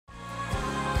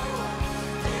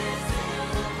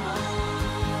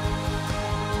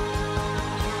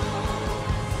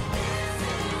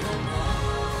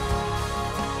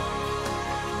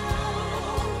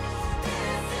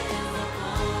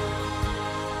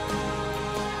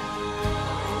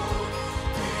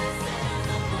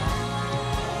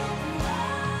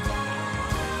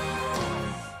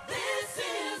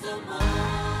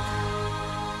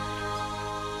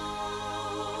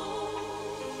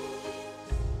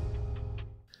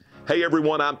Hey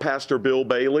everyone, I'm Pastor Bill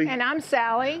Bailey. And I'm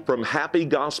Sally. From Happy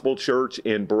Gospel Church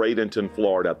in Bradenton,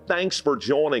 Florida. Thanks for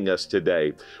joining us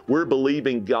today. We're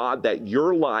believing God that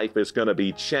your life is going to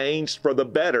be changed for the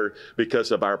better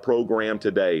because of our program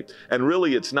today. And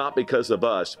really, it's not because of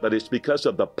us, but it's because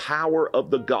of the power of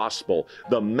the gospel,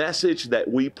 the message that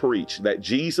we preach, that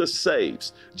Jesus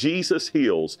saves, Jesus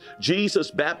heals, Jesus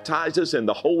baptizes in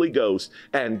the Holy Ghost,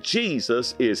 and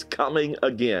Jesus is coming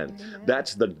again.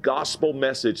 That's the gospel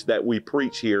message that we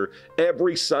preach here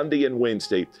every Sunday and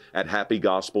Wednesday at Happy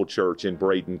Gospel Church in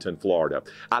Bradenton, Florida.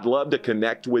 I'd love to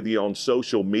connect with you on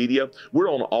social media. We're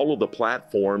on all of the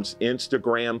platforms,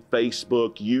 Instagram,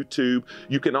 Facebook, YouTube.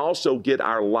 You can also get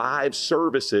our live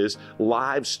services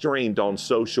live streamed on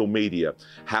social media.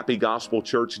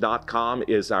 HappyGospelChurch.com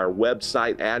is our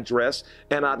website address,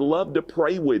 and I'd love to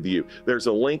pray with you. There's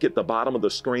a link at the bottom of the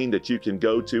screen that you can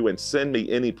go to and send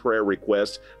me any prayer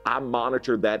requests. I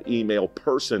monitor that email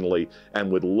personally and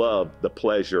would love the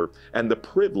pleasure and the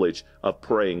privilege of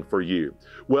praying for you.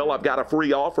 Well, I've got a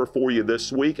free offer for you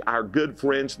this week. Our good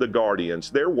friends, the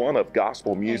Guardians, they're one of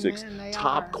gospel music's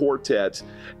top quartets,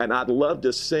 and I'd love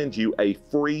to send you a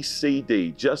free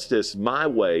CD just as my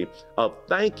way of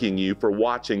thanking you for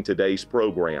watching today's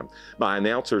program. My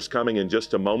announcer's coming in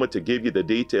just a moment to give you the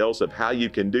details of how you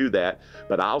can do that,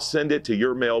 but I'll send it to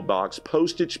your mailbox,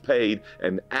 postage paid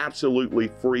and absolutely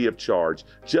free of charge,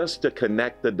 just to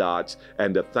connect the dots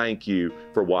and to thank you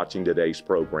for watching today's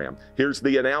program. Here's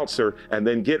the announcer, and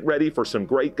then get ready for some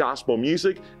great gospel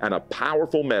music and a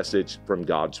powerful message from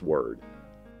God's Word.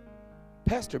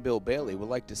 Pastor Bill Bailey would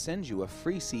like to send you a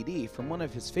free CD from one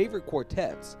of his favorite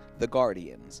quartets, the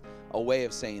Guardians, a way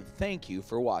of saying thank you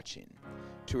for watching.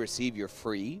 To receive your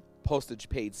free,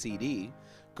 postage-paid CD,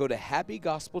 go to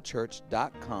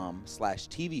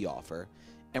happygospelchurch.com/TV offer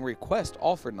and request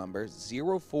offer number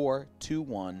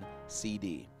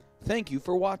 0421CD. Thank you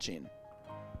for watching.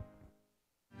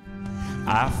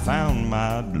 I found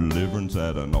my deliverance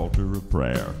at an altar of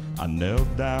prayer. I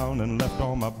knelt down and left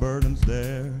all my burdens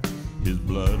there. His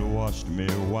blood washed me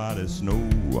white as snow.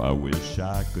 I wish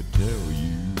I could tell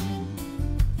you.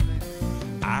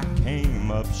 I came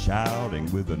up shouting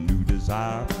with a new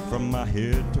desire. From my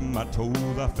head to my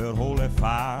toes I felt holy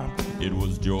fire. It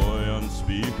was joy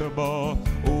unspeakable.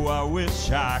 Oh, I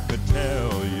wish I could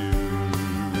tell you.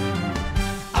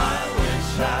 I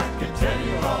wish I could tell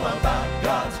you all about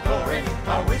God's glory.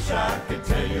 I wish I could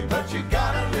tell you, but you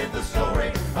gotta live the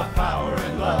story of power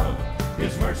and love,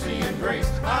 His mercy and grace.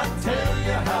 I tell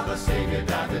you how the Savior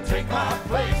died to take my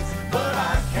place, but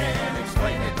I can't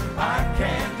explain it, I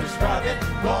can't describe it.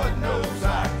 Lord knows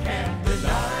I can't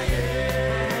deny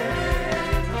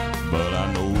it, but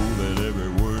I know that every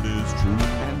word is true,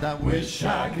 and I wish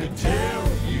I could tell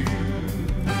you.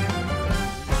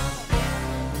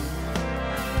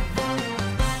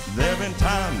 There've been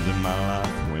times in my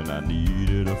life when I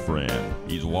needed a friend.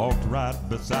 He's walked right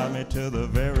beside me to the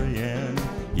very end.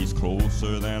 He's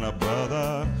closer than a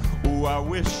brother. Oh, I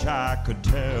wish I could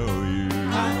tell you.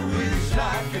 I wish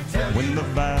I could tell you. When the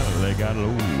valley got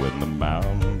low and the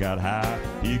mountain got high,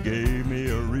 He gave me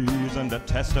a reason to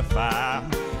testify.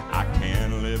 I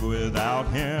can't live without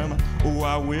Him. Oh,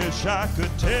 I wish I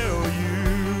could tell you.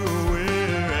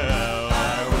 Well,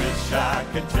 I wish I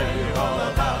could tell you all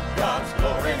about God's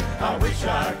glory. I wish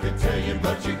I could tell you,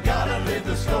 but you gotta live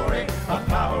the story of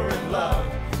power and love,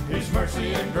 His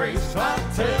mercy and grace. I'll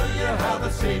tell you how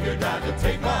the Savior died to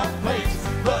take my place,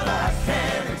 but I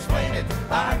can't explain it,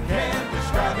 I can't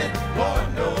describe it.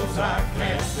 Lord knows I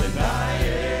can't deny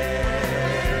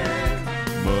it,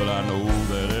 but I know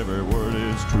that every word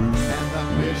is true, and I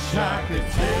wish I could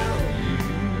tell you.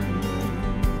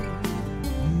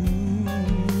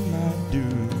 I do.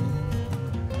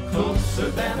 Closer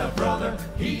than a brother,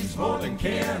 He's more than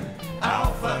kin.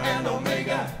 Alpha and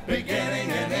Omega,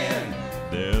 beginning and end.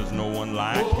 There's no one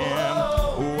like Him.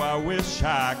 Oh, I wish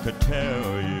I could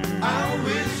tell you. I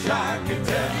wish I could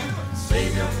tell you.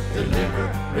 Savior, deliverer,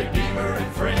 redeemer,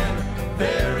 and friend.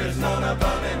 There is none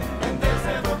above Him, and there's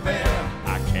never been.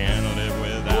 I can't live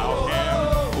without Him.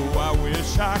 Oh, I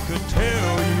wish I could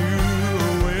tell you.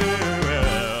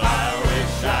 Well, I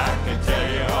wish I could tell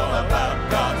you all about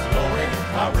God's glory.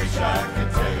 I wish I could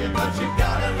tell you, but you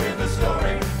gotta live the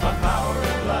story of power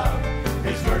and love,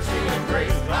 His mercy and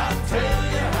grace. I'll tell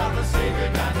you how the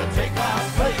Savior died to take my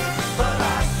place, but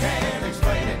I can't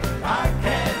explain it, I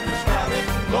can't describe it.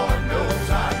 Lord knows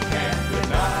I can't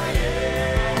deny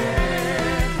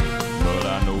it, but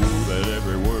I know that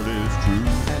every word is true,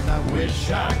 and I wish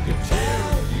I could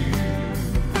tell you.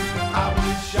 I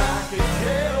wish I could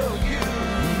tell you.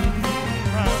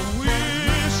 I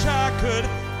wish I could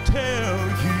tell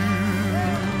you.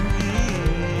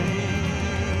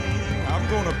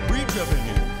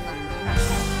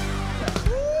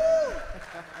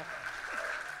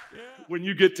 When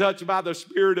you get touched by the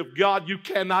Spirit of God, you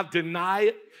cannot deny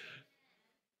it.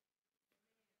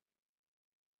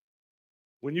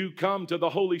 When you come to the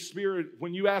Holy Spirit,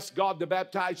 when you ask God to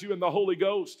baptize you in the Holy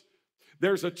Ghost,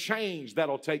 there's a change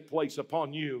that'll take place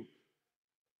upon you.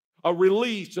 A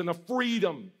release and a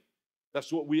freedom.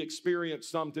 That's what we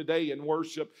experienced some today in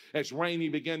worship as Rainey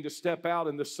began to step out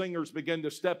and the singers began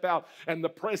to step out and the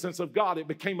presence of God, it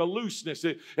became a looseness.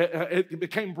 It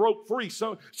became broke free.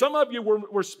 Some of you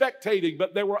were spectating,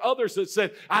 but there were others that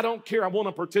said, I don't care, I want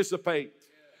to participate.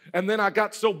 And then I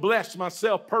got so blessed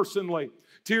myself personally.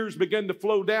 Tears began to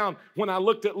flow down when I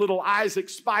looked at little Isaac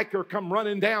Spiker come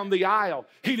running down the aisle.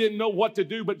 He didn't know what to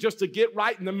do but just to get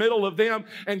right in the middle of them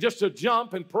and just to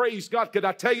jump and praise God. Could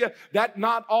I tell you, that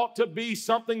not ought to be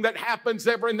something that happens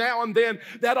every now and then.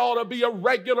 That ought to be a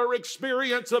regular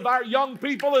experience of our young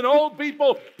people and old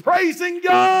people praising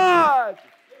God.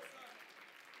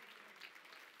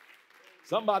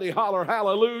 Somebody holler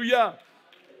hallelujah.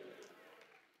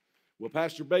 Well,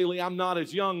 Pastor Bailey, I'm not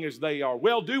as young as they are.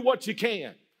 Well, do what you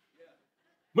can.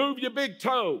 Move your big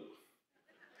toe.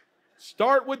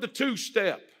 Start with the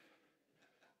two-step.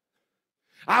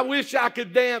 I wish I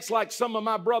could dance like some of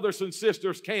my brothers and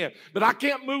sisters can, but I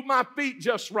can't move my feet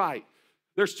just right.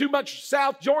 There's too much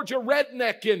South Georgia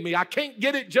redneck in me. I can't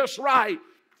get it just right,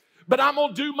 but I'm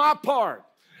going to do my part.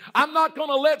 I'm not going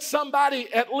to let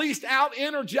somebody at least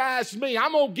out-energize me.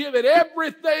 I'm going to give it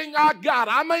everything I got.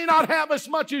 I may not have as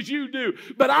much as you do,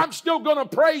 but I'm still going to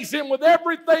praise Him with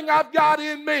everything I've got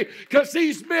in me because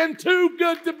He's been too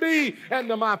good to me and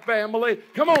to my family.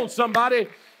 Come on, somebody.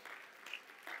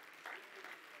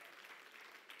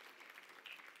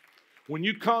 When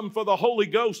you come for the Holy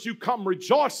Ghost, you come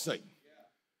rejoicing.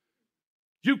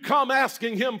 You come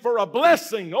asking Him for a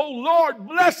blessing. Oh, Lord,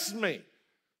 bless me.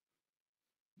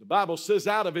 The Bible says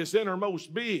out of his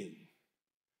innermost being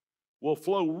will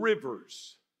flow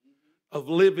rivers of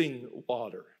living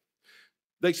water.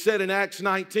 They said in Acts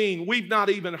 19, we've not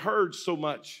even heard so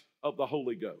much of the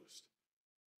Holy Ghost.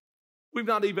 We've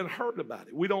not even heard about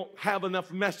it. We don't have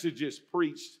enough messages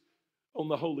preached on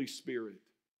the Holy Spirit,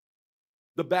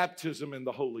 the baptism in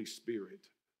the Holy Spirit.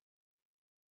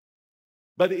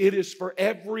 But it is for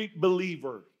every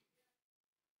believer.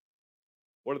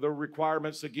 What are the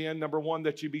requirements again? Number one,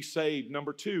 that you be saved.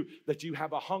 Number two, that you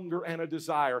have a hunger and a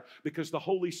desire, because the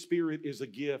Holy Spirit is a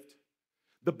gift.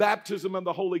 The baptism of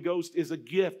the Holy Ghost is a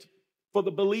gift for the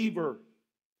believer.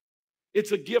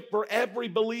 It's a gift for every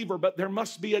believer, but there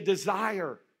must be a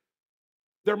desire.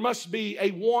 There must be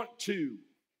a want to.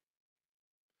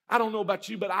 I don't know about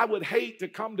you, but I would hate to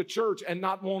come to church and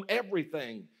not want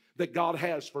everything that God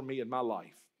has for me in my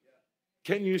life.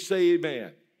 Can you say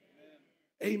amen?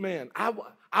 Amen. I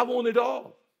want it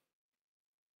all.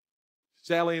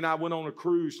 Sally and I went on a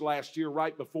cruise last year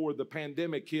right before the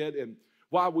pandemic hit, and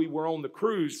while we were on the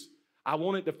cruise, I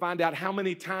wanted to find out how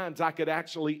many times I could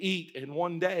actually eat in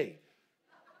one day.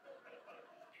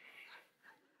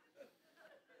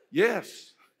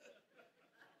 Yes.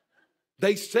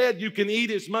 They said you can eat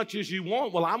as much as you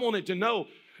want. Well, I wanted to know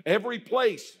every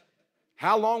place.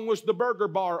 How long was the burger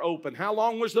bar open? How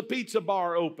long was the pizza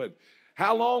bar open?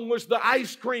 How long was the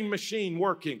ice cream machine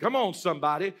working? Come on,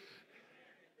 somebody.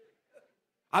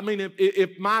 I mean,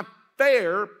 if my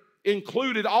fare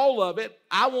included all of it,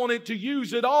 I wanted to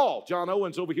use it all. John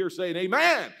Owens over here saying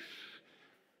amen.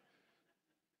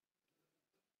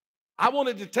 I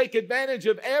wanted to take advantage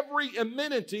of every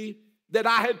amenity that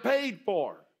I had paid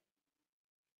for.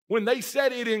 When they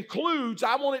said it includes,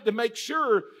 I wanted to make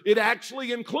sure it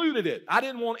actually included it. I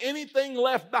didn't want anything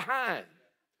left behind.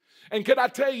 And could I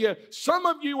tell you, some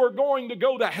of you are going to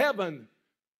go to heaven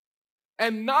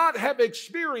and not have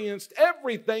experienced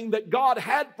everything that God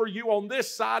had for you on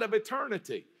this side of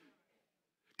eternity.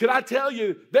 Could I tell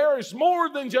you, there is more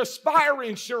than just fire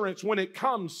insurance when it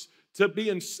comes to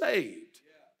being saved.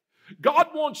 God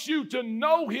wants you to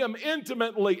know Him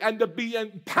intimately and to be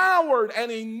empowered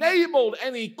and enabled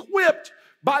and equipped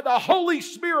by the Holy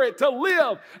Spirit to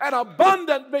live an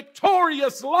abundant,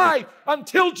 victorious life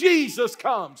until Jesus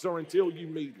comes or until you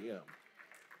meet Him.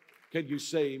 Can you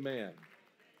say amen?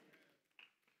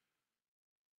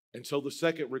 And so the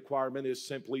second requirement is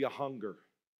simply a hunger,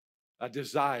 a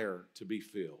desire to be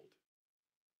filled.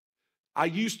 I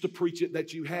used to preach it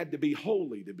that you had to be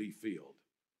holy to be filled.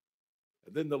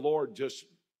 And then the Lord just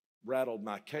rattled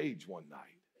my cage one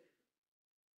night.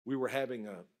 We were having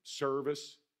a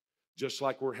service just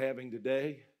like we're having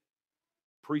today,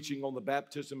 preaching on the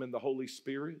baptism in the Holy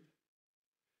Spirit.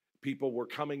 People were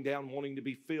coming down wanting to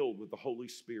be filled with the Holy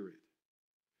Spirit.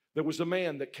 There was a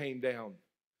man that came down.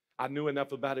 I knew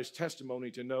enough about his testimony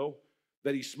to know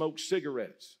that he smoked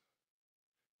cigarettes.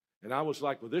 And I was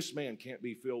like, well, this man can't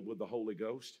be filled with the Holy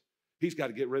Ghost. He's got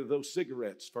to get rid of those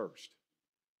cigarettes first.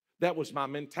 That was my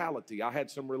mentality. I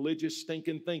had some religious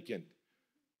stinking thinking.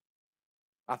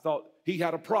 I thought he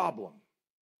had a problem.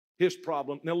 His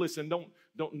problem. Now listen,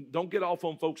 don't get off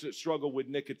on folks that struggle with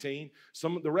nicotine.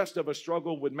 The rest of us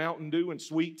struggle with Mountain Dew and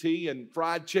sweet tea and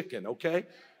fried chicken, okay?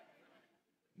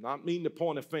 Not meaning to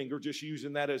point a finger, just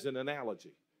using that as an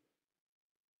analogy.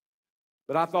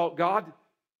 But I thought, God,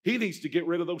 he needs to get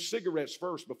rid of those cigarettes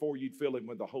first before you'd fill him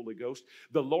with the Holy Ghost.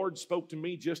 The Lord spoke to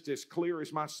me just as clear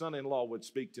as my son-in-law would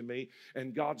speak to me.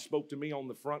 And God spoke to me on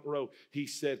the front row. He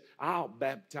said, I'll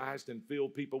baptize and fill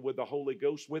people with the Holy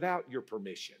Ghost without your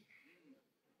permission.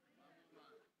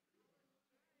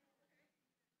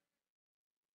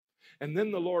 And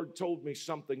then the Lord told me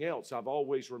something else I've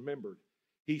always remembered.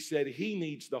 He said he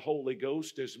needs the Holy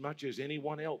Ghost as much as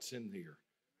anyone else in here.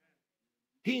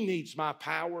 He needs my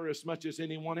power as much as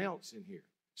anyone else in here.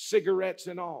 Cigarettes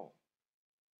and all.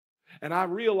 And I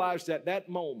realized at that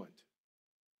moment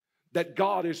that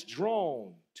God is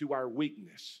drawn to our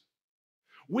weakness.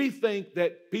 We think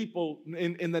that people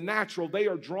in the natural, they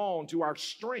are drawn to our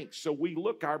strength, so we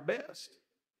look our best.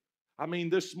 I mean,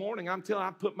 this morning,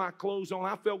 I put my clothes on,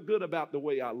 I felt good about the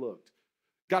way I looked.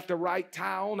 Got the right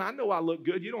tie on. I know I look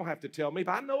good. You don't have to tell me,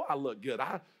 but I know I look good.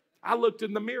 I looked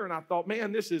in the mirror and I thought,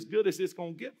 man, this is as good as it's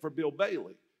going to get for Bill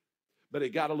Bailey. But it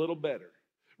got a little better.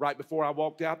 Right before I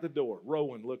walked out the door,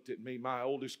 Rowan looked at me, my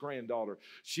oldest granddaughter.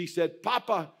 She said,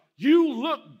 Papa, you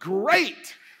look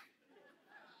great.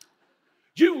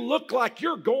 You look like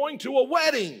you're going to a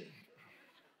wedding.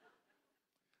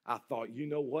 I thought, you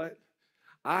know what?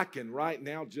 I can right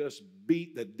now just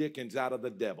beat the dickens out of the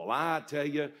devil. I tell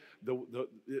you,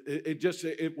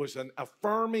 it was an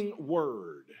affirming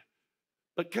word.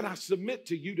 But can I submit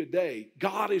to you today,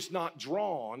 God is not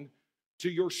drawn to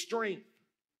your strength.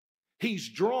 He's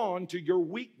drawn to your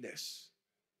weakness.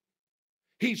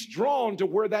 He's drawn to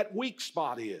where that weak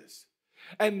spot is.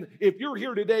 And if you're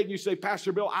here today and you say,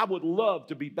 Pastor Bill, I would love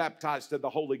to be baptized in the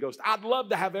Holy Ghost. I'd love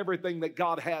to have everything that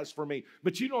God has for me.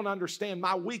 But you don't understand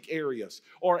my weak areas,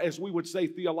 or as we would say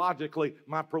theologically,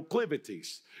 my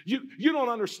proclivities. You don't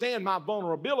understand my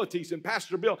vulnerabilities. And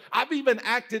Pastor Bill, I've even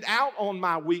acted out on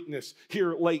my weakness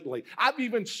here lately. I've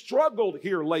even struggled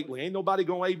here lately. Ain't nobody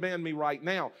going to amen me right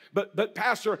now. But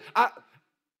Pastor,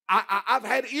 I've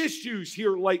had issues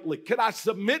here lately. Can I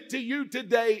submit to you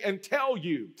today and tell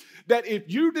you that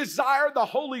if you desire the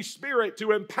Holy Spirit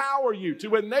to empower you,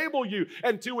 to enable you,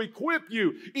 and to equip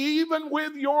you, even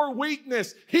with your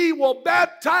weakness, He will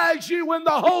baptize you in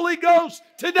the Holy Ghost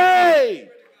today.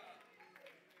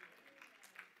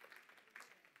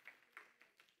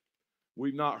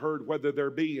 We've not heard whether there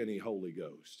be any Holy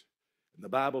Ghost. And the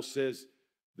Bible says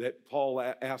that Paul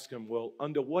asked him, well,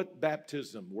 unto what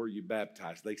baptism were you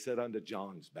baptized? They said, unto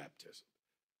John's baptism.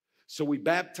 So we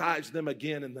baptized them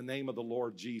again in the name of the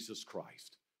Lord Jesus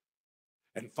Christ.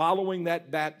 And following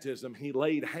that baptism, he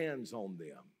laid hands on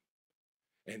them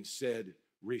and said,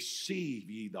 receive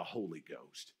ye the Holy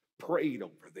Ghost. Prayed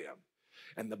over them.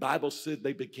 And the Bible said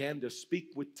they began to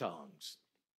speak with tongues.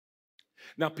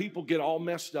 Now, people get all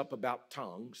messed up about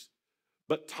tongues.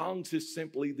 But tongues is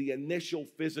simply the initial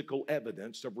physical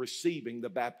evidence of receiving the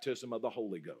baptism of the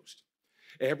Holy Ghost.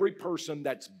 Every person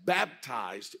that's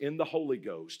baptized in the Holy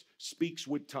Ghost speaks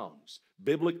with tongues.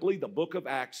 Biblically, the book of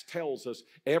Acts tells us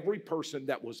every person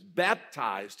that was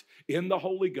baptized in the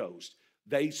Holy Ghost,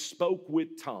 they spoke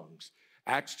with tongues.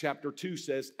 Acts chapter 2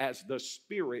 says, as the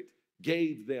Spirit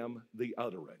gave them the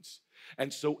utterance.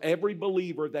 And so every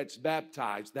believer that's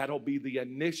baptized, that'll be the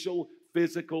initial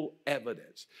physical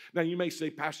evidence. Now you may say,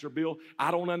 Pastor Bill,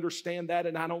 I don't understand that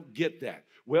and I don't get that.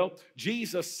 Well,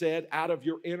 Jesus said, out of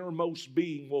your innermost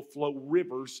being will flow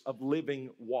rivers of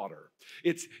living water.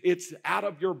 It's out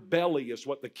of your belly is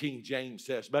what the King James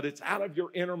says, but it's out of your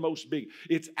innermost being.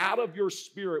 It's out of your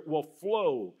spirit will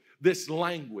flow this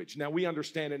language. Now we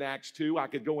understand in Acts 2, I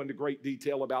could go into great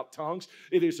detail about tongues.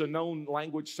 It is a known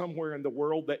language somewhere in the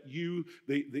world that you,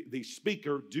 the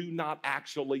speaker, do not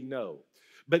actually know.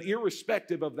 But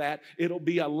irrespective of that, it'll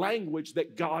be a language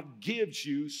that God gives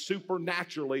you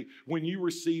supernaturally when you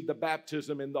receive the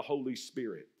baptism in the Holy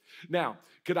Spirit. Now,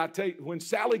 could I tell you, when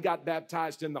Sally got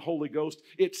baptized in the Holy Ghost,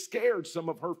 it scared some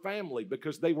of her family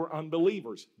because they were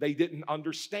unbelievers. They didn't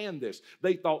understand this.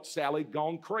 They thought Sally had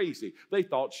gone crazy. They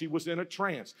thought she was in a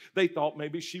trance. They thought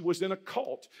maybe she was in a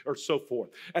cult or so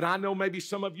forth. And I know maybe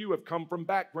some of you have come from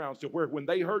backgrounds to where when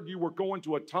they heard you were going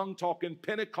to a tongue-talking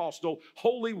Pentecostal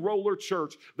holy roller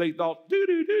church, they thought,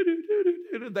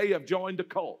 they have joined a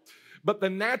cult. But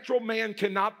the natural man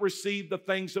cannot receive the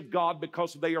things of God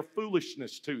because they are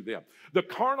foolishness to them. The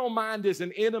carnal mind is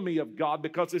an enemy of God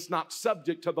because it's not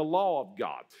subject to the law of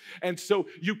God. And so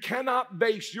you cannot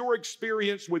base your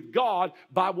experience with God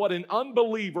by what an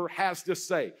unbeliever has to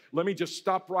say. Let me just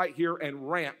stop right here and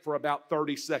rant for about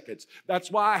 30 seconds. That's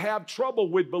why I have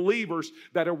trouble with believers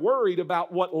that are worried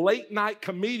about what late night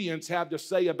comedians have to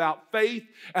say about faith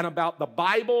and about the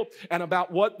Bible and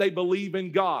about what they believe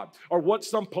in God, or what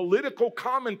some political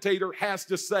commentator has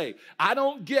to say. I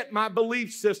don't get my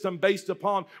belief system based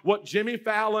upon what Jimmy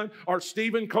Fallon or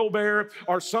Stephen Colbert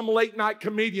or some late night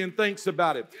comedian thinks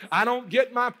about it. I don't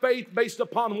get my faith based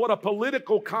upon what a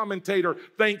political commentator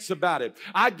thinks about it.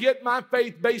 I get my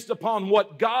faith based upon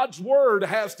what God's Word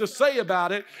has to say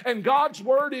about it, and God's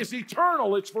Word is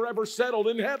eternal. It's forever settled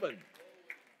in heaven.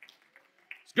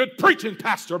 It's good preaching,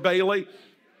 Pastor Bailey.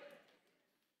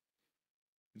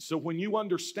 And so when you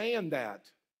understand that,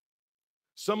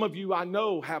 some of you I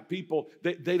know have people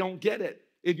that they don't get it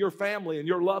in your family and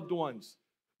your loved ones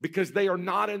because they are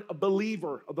not a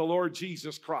believer of the Lord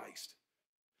Jesus Christ.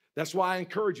 That's why I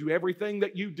encourage you, everything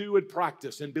that you do and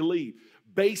practice and believe,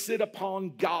 base it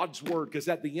upon God's Word, because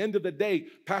at the end of the day,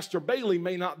 Pastor Bailey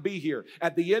may not be here.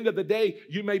 At the end of the day,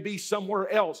 you may be somewhere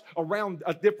else around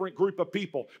a different group of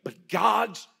people. But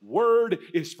God's Word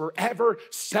is forever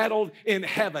settled in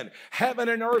heaven. Heaven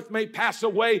and earth may pass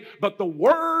away, but the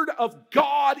Word of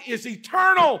God is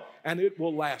eternal, and it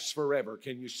will last forever.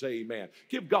 Can you say amen?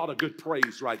 Give God a good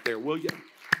praise right there, will you?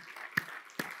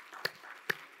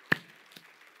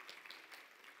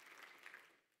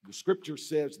 The scripture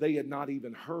says they had not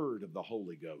even heard of the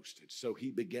Holy Ghost. And so he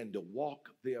began to walk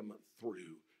them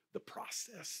through the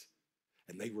process.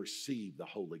 And they received the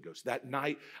Holy Ghost. That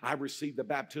night, I received the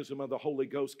baptism of the Holy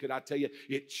Ghost. Could I tell you,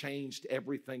 it changed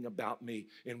everything about me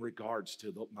in regards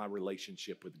to my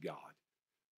relationship with God.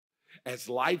 As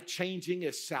life-changing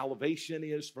as salvation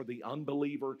is for the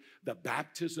unbeliever, the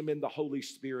baptism in the Holy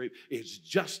Spirit is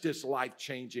just as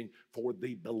life-changing for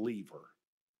the believer.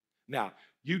 Now,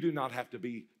 you do not have to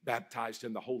be baptized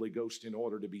in the Holy Ghost in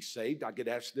order to be saved. I get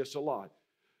asked this a lot.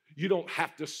 You don't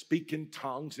have to speak in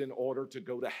tongues in order to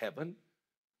go to heaven.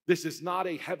 This is not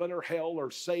a heaven or hell or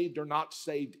saved or not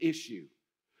saved issue.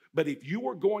 But if you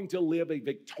are going to live a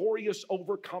victorious,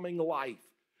 overcoming life,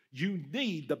 you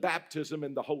need the baptism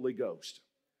in the Holy Ghost.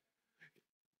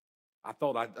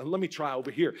 Let me try over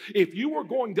here. If you are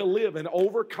going to live an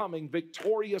overcoming,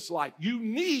 victorious life, you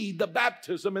need the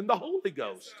baptism in the Holy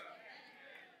Ghost.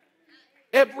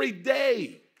 Every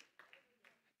day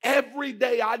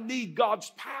I need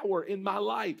God's power in my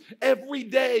life. Every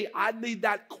day I need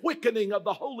that quickening of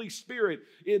the Holy Spirit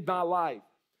in my life.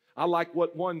 I like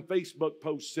what one Facebook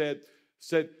post said,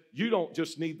 you don't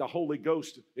just need the Holy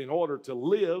Ghost in order to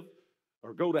live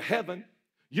or go to heaven.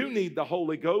 You need the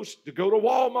Holy Ghost to go to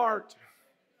Walmart.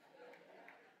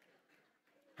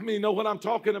 How many know what I'm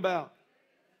talking about?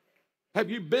 Have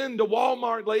you been to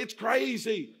Walmart? It's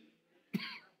crazy.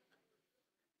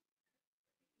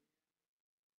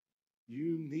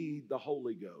 You need the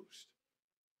Holy Ghost.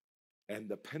 And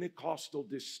the Pentecostal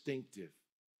distinctive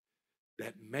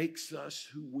that makes us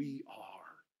who we are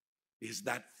is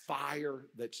that fire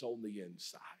that's on the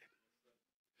inside.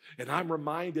 And I'm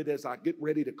reminded as I get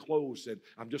ready to close, and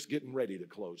I'm just getting ready to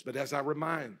close, but as I'm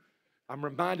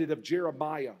reminded of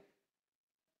Jeremiah,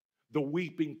 the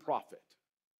weeping prophet.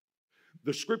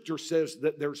 The scripture says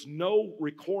that there's no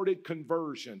recorded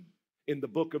conversion in the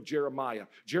book of Jeremiah.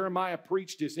 Jeremiah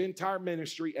preached his entire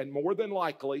ministry, and more than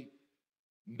likely,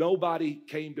 nobody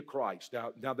came to Christ.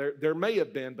 Now there may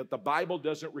have been, but the Bible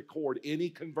doesn't record any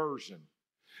conversion.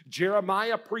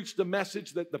 Jeremiah preached a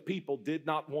message that the people did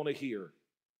not want to hear.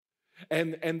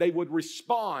 And they would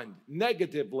respond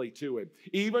negatively to him,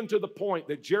 even to the point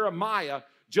that Jeremiah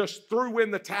just threw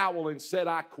in the towel and said,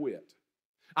 I quit.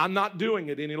 I'm not doing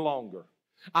it any longer.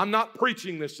 I'm not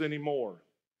preaching this anymore.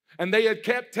 And they had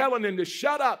kept telling him to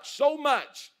shut up so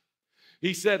much.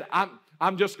 He said,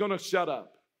 I'm just going to shut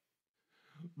up.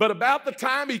 But about the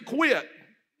time he quit,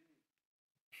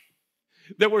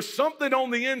 there was something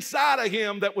on the inside of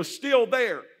him that was still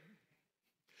there.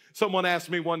 Someone asked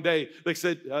me one day, they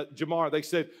said, Jamar, they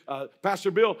said,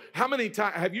 Pastor Bill, how many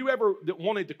times have you ever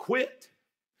wanted to quit?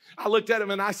 I looked at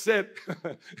him and I said,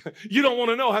 you don't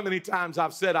want to know how many times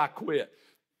I've said I quit.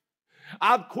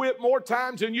 I've quit more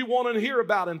times than you want to hear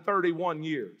about in 31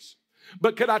 years.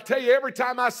 But can I tell you, every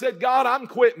time I said, God, I'm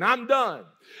quitting, I'm done,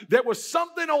 there was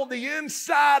something on the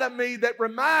inside of me that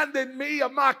reminded me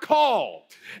of my call.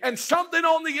 And something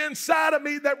on the inside of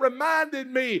me that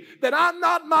reminded me that I'm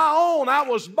not my own. I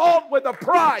was bought with a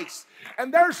price.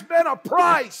 And there's been a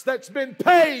price that's been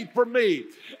paid for me.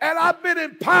 And I've been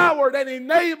empowered and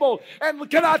enabled. And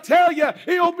can I tell you,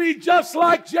 he'll be just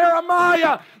like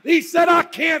Jeremiah. He said, I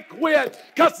can't quit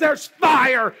because there's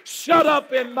fire shut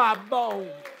up in my bones.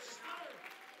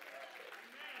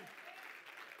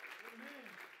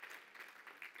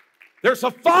 There's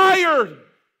a fire,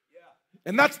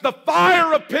 and that's the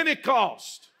fire of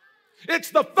Pentecost. It's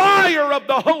the fire of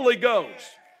the Holy Ghost.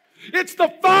 It's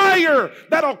the fire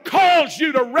that'll cause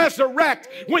you to resurrect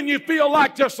when you feel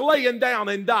like just laying down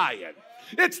and dying.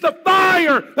 It's the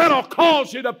fire that'll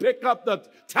cause you to pick up the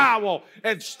towel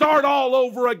and start all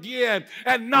over again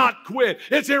and not quit.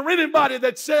 Is there anybody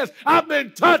that says, I've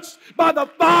been touched by the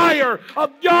fire of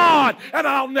God and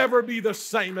I'll never be the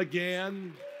same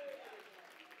again?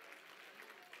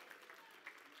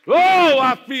 Oh,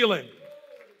 I feel him.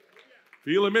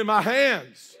 Feel him in my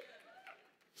hands.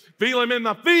 Feel him in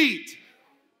my feet.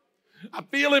 I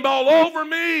feel him all over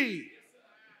me.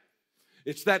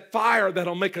 It's that fire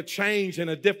that'll make a change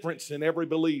and a difference in every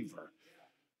believer.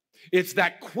 It's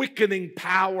that quickening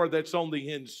power that's on the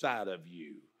inside of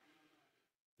you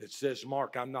that says,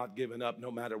 Mark, I'm not giving up no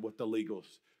matter what the legal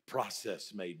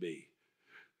process may be.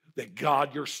 That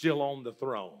God, you're still on the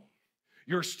throne.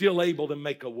 You're still able to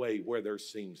make a way where there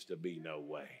seems to be no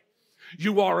way.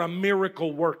 You are a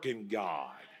miracle working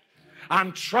God.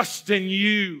 I'm trusting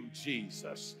you,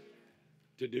 Jesus,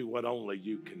 to do what only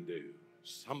you can do.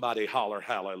 Somebody holler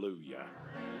hallelujah.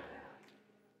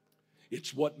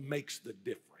 It's what makes the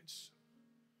difference.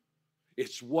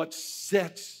 It's what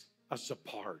sets us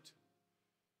apart.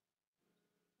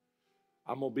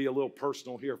 I'm going to be a little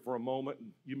personal here for a moment.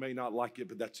 You may not like it,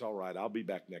 but that's all right. I'll be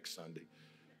back next Sunday.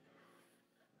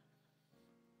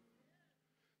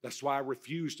 That's why I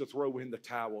refuse to throw in the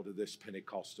towel to this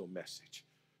Pentecostal message.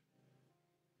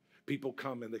 People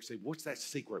come and they say, what's that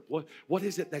secret? What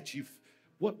is it that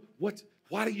why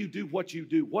do you do what you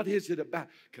do? What is it about?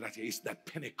 Can I tell you, it's that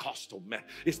Pentecostal message.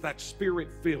 It's that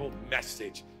spirit-filled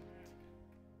message.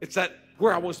 It's that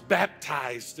where I was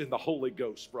baptized in the Holy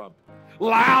Ghost from.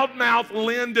 Loudmouth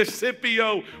Len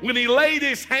DeCipio, when he laid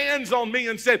his hands on me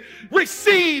and said,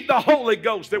 receive the Holy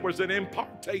Ghost, there was an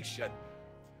impartation.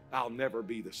 I'll never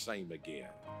be the same again.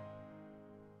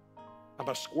 I'm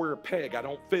a square peg. I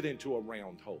don't fit into a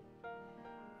round hole.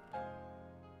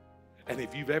 And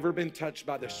if you've ever been touched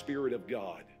by the Spirit of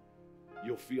God,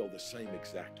 you'll feel the same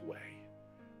exact way.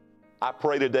 I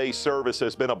pray today's service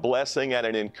has been a blessing and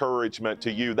an encouragement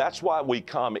to you. That's why we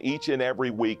come each and every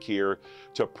week here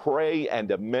to pray and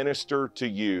to minister to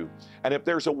you. And if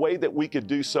there's a way that we could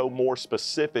do so more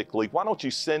specifically, why don't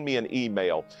you send me an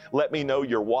email? Let me know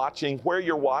you're watching, where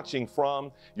you're watching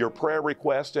from, your prayer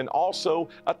request, and also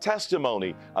a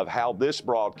testimony of how this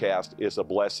broadcast is a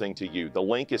blessing to you. The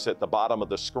link is at the bottom of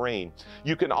the screen.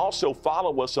 You can also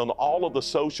follow us on all of the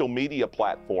social media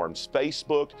platforms,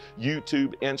 Facebook,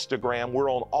 YouTube, Instagram.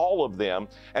 We're on all of them,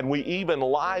 and we even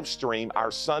live stream our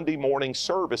Sunday morning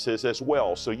services as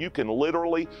well. So you can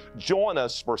literally join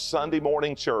us for Sunday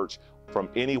morning church from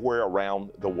anywhere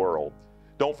around the world.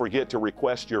 Don't forget to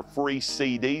request your free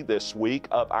CD this week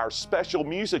of our special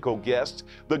musical guests,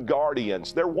 the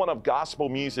Guardians. They're one of gospel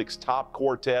music's top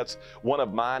quartets, one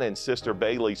of mine and Sister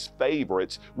Bailey's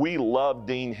favorites. We love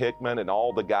Dean Hickman and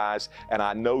all the guys, and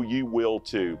I know you will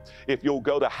too. If you'll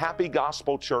go to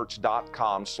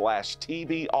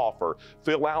happygospelchurch.com/TV offer,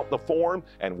 fill out the form,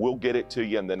 and we'll get it to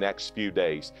you in the next few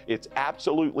days. It's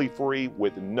absolutely free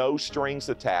with no strings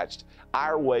attached.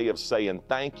 Our way of saying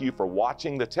thank you for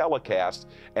watching the telecast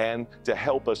and to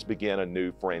help us begin a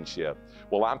new friendship.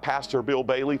 Well, I'm Pastor Bill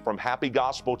Bailey from Happy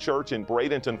Gospel Church in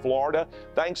Bradenton, Florida.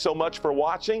 Thanks so much for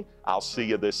watching. I'll see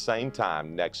you this same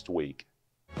time next week.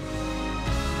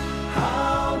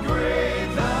 How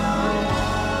great thou art.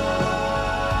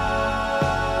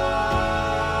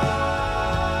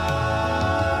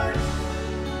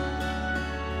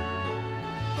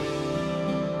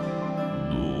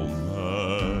 Though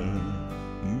man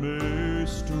may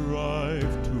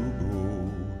strive to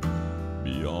go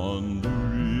beyond the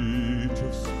reach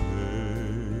of space,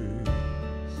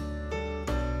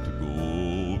 to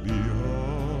go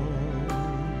beyond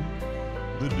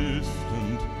the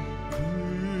distant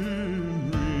rim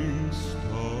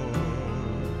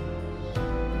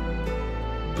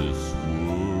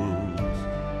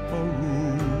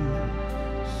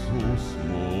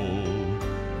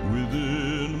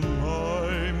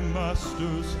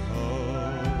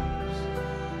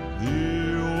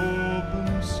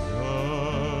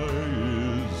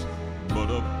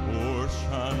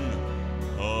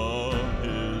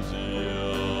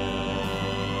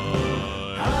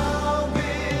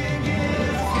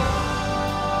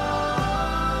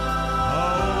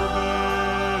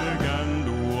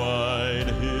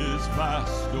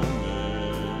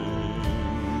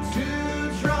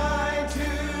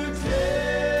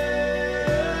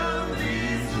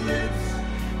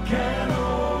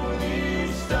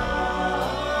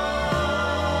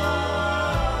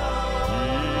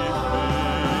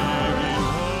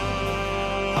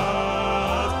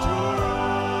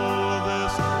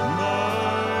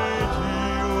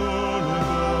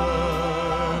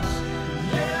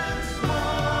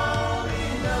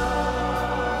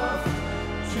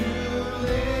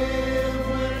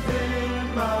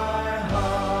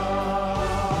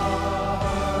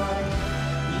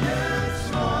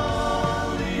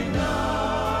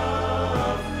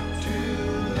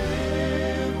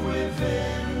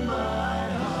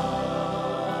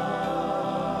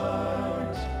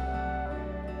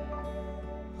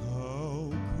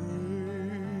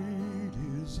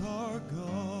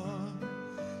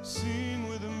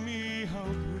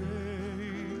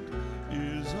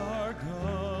is our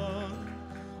God.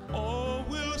 Oh,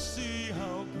 we'll see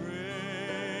how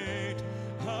great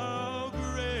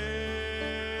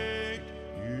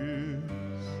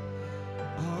is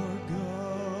our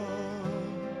God.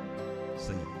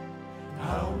 Sing it.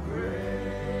 How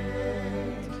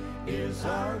great is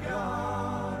our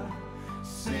God.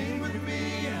 Sing with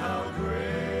me, how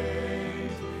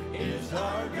great is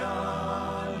our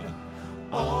God.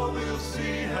 Oh, we'll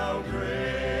see how great